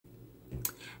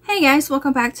Hey guys,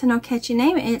 welcome back to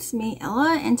nocatchyname. It's me,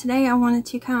 Ella, and today I wanted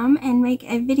to come and make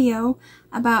a video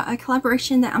about a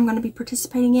collaboration that I'm going to be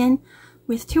participating in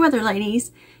with two other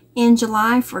ladies in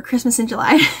July for Christmas in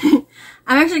July.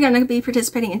 I'm actually going to be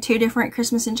participating in two different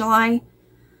Christmas in July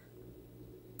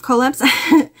collabs,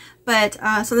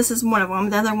 but so this is one of them.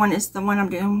 The other one is the one I'm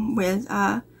doing with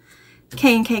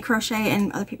K&K Crochet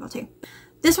and other people too.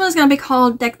 This one is going to be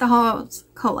called Deck the Halls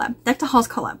Collab. Deck the Halls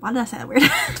Collab. Why did I say that weird?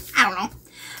 I don't know.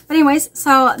 But anyways,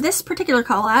 so this particular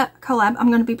collab I'm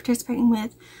going to be participating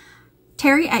with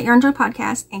Terry at Yarn Joy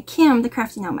Podcast and Kim, the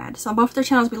Crafty Nomad. So both their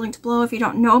channels will be linked below. If you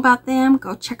don't know about them,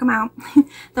 go check them out.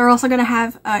 They're also going to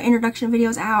have introduction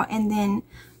videos out and then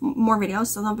more videos.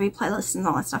 So there'll be playlists and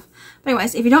all that stuff. But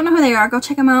anyways, if you don't know who they are, go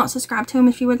check them out. Subscribe to them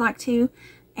if you would like to.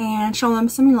 And show them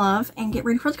some love and get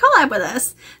ready for the collab with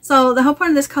us. So the whole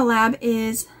point of this collab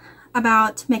is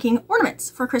about making ornaments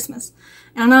for Christmas.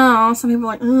 And I know some people are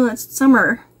like, oh, it's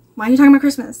summer. Why are you talking about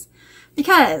Christmas?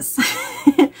 Because,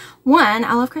 one,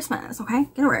 I love Christmas, okay?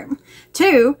 Get over it.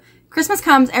 Two, Christmas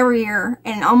comes every year,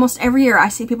 and almost every year I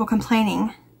see people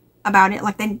complaining about it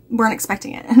like they weren't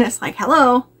expecting it. And it's like,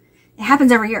 hello, it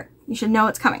happens every year. You should know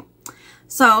it's coming.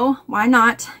 So, why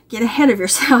not get ahead of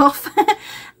yourself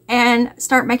and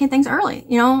start making things early,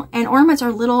 you know? And ornaments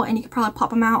are little, and you could probably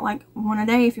pop them out like one a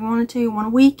day if you wanted to, one a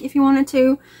week if you wanted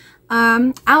to.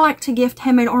 I like to gift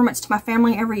handmade ornaments to my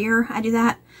family every year. I do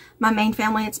that. My main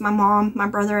family, it's my mom, my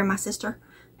brother, and my sister,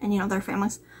 and you know, their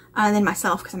families. And then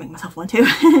myself, because I make myself one too.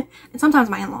 And sometimes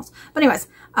my in-laws. But anyways,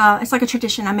 it's like a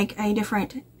tradition. I make a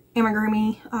different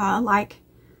amigurumi like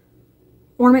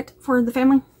ornament for the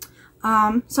family.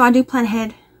 So I do plan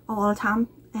ahead a lot of time.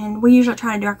 And we usually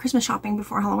try to do our Christmas shopping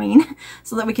before Halloween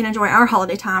so that we can enjoy our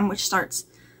holiday time, which starts,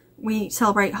 we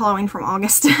celebrate Halloween from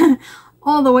August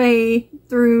all the way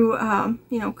through,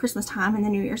 you know, Christmas time and the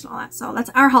New Year's and all that. So that's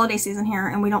our holiday season here,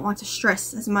 and we don't want to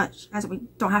stress as much as we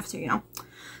don't have to, you know.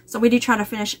 So we do try to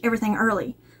finish everything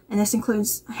early, and this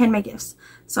includes handmade gifts.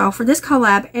 So for this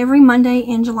collab, every Monday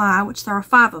in July, which there are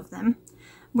 5 of them,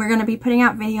 we're going to be putting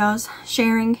out videos,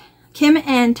 sharing. Kim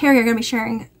and Terry are going to be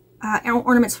sharing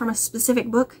ornaments from a specific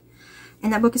book,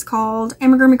 and that book is called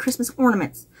Amigurumi Christmas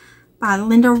Ornaments by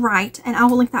Linda Wright, and I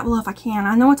will link that below if I can.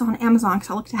 I know it's on Amazon because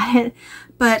I looked at it,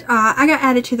 but I got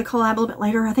added to the collab a little bit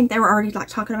later. I think they were already like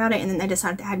talking about it, and then they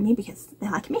decided to add me because they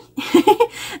like me.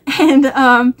 and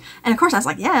of course I was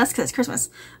like, yes, because it's Christmas.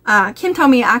 Kim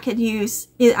told me I could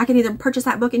either purchase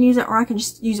that book and use it, or I can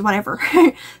just use whatever.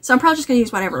 So I'm probably just gonna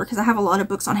use whatever because I have a lot of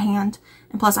books on hand,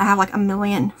 and plus I have like a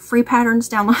million free patterns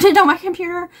downloaded on my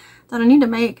computer that I need to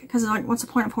make, because like, what's the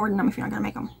point of hoarding them if you're not gonna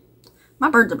make them?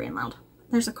 My birds are being loud.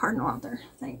 There's a cardinal out there,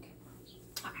 I think.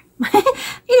 Okay.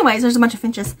 Anyways, there's a bunch of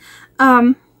finches.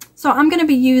 So I'm going to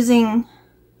be using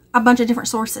a bunch of different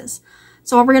sources.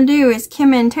 So what we're going to do is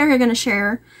Kim and Terry are going to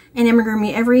share an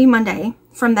amigurumi every Monday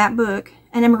from that book,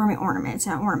 an amigurumi ornament. It's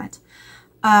an ornament.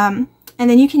 And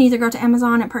then you can either go to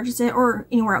Amazon and purchase it, or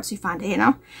anywhere else you find it, you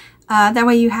know. That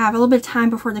way you have a little bit of time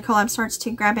before the collab starts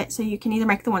to grab it, so you can either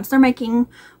make the ones they're making,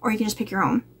 or you can just pick your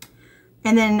own.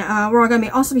 And then we're all going to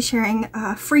also be sharing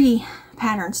free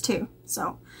patterns too.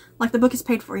 So like the book is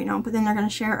paid for, you know, but then they're going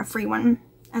to share a free one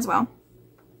as well.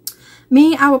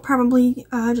 Me, I will probably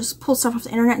just pull stuff off the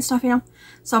internet and stuff, you know.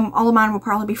 So all of mine will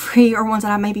probably be free, or ones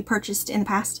that I maybe purchased in the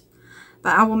past.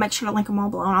 But I will make sure to link them all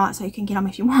below and all that, so you can get them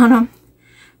if you want them.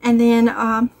 And then,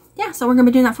 yeah, so we're going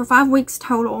to be doing that for 5 weeks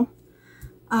total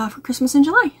for Christmas in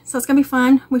July. So it's going to be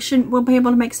fun. We'll be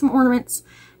able to make some ornaments.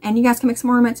 And you guys can make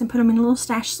some ornaments and put them in a little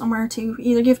stash somewhere to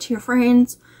either give to your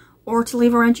friends or to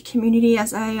leave around your community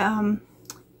as a,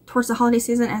 towards the holiday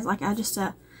season, as like just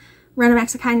a random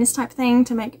acts of kindness type thing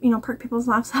to make, you know, perk people's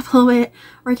lives up a little bit.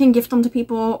 Or you can gift them to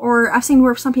people. Or I've seen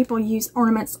where some people use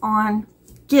ornaments on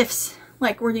gifts,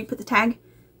 like where you put the tag,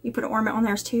 you put an ornament on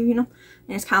theirs too, you know.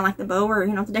 And it's kind of like the bow, or,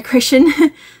 you know, the decoration.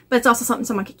 But it's also something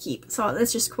someone could keep. So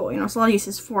it's just cool, you know. So a lot of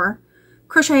uses for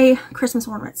crochet Christmas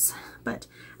ornaments. But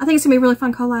I think it's going to be a really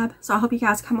fun collab, so I hope you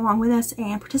guys come along with us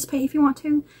and participate if you want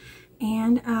to.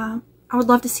 And I would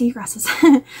love to see your guys's.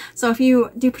 So if you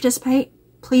do participate,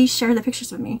 please share the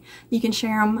pictures with me. You can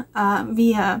share them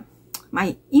via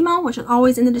my email, which is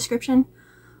always in the description,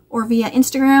 or via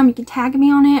Instagram. You can tag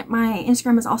me on it. My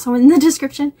Instagram is also in the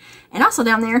description. And also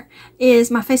down there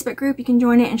is my Facebook group. You can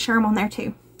join it and share them on there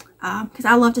too. Because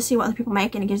I love to see what other people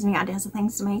make, and it gives me ideas of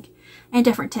things to make and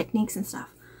different techniques and stuff.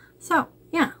 So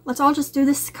yeah, let's all just do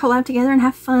this collab together and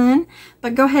have fun.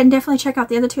 But go ahead and definitely check out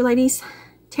the other two ladies,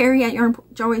 Terry at Yarn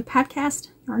Joy Podcast,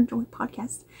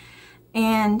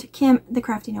 and Kim, the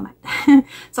Crafty Nomad.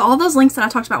 So all those links that I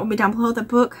talked about will be down below. The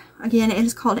book, again, it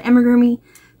is called Amigurumi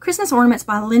Christmas Ornaments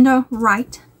by Linda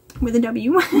Wright. with a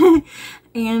W.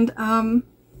 And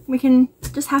we can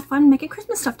just have fun making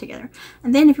Christmas stuff together.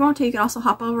 And then if you want to, you can also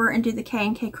hop over and do the K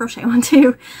and K crochet one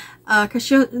too, because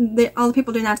all the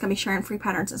people doing that's going to be sharing free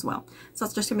patterns as well. So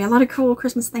it's just going to be a lot of cool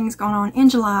Christmas things going on in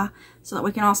July, so that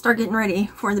we can all start getting ready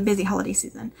for the busy holiday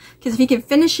season. Because if you can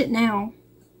finish it now,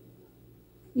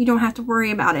 you don't have to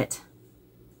worry about it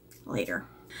later.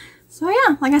 So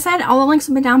yeah, like I said, all the links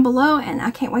will be down below, and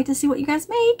I can't wait to see what you guys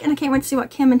make, and I can't wait to see what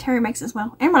Kim and Terry makes as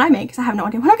well, and what I make, because I have no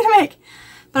idea what I'm going to make.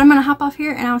 But I'm going to hop off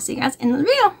here, and I'll see you guys in the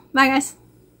video. Bye, guys.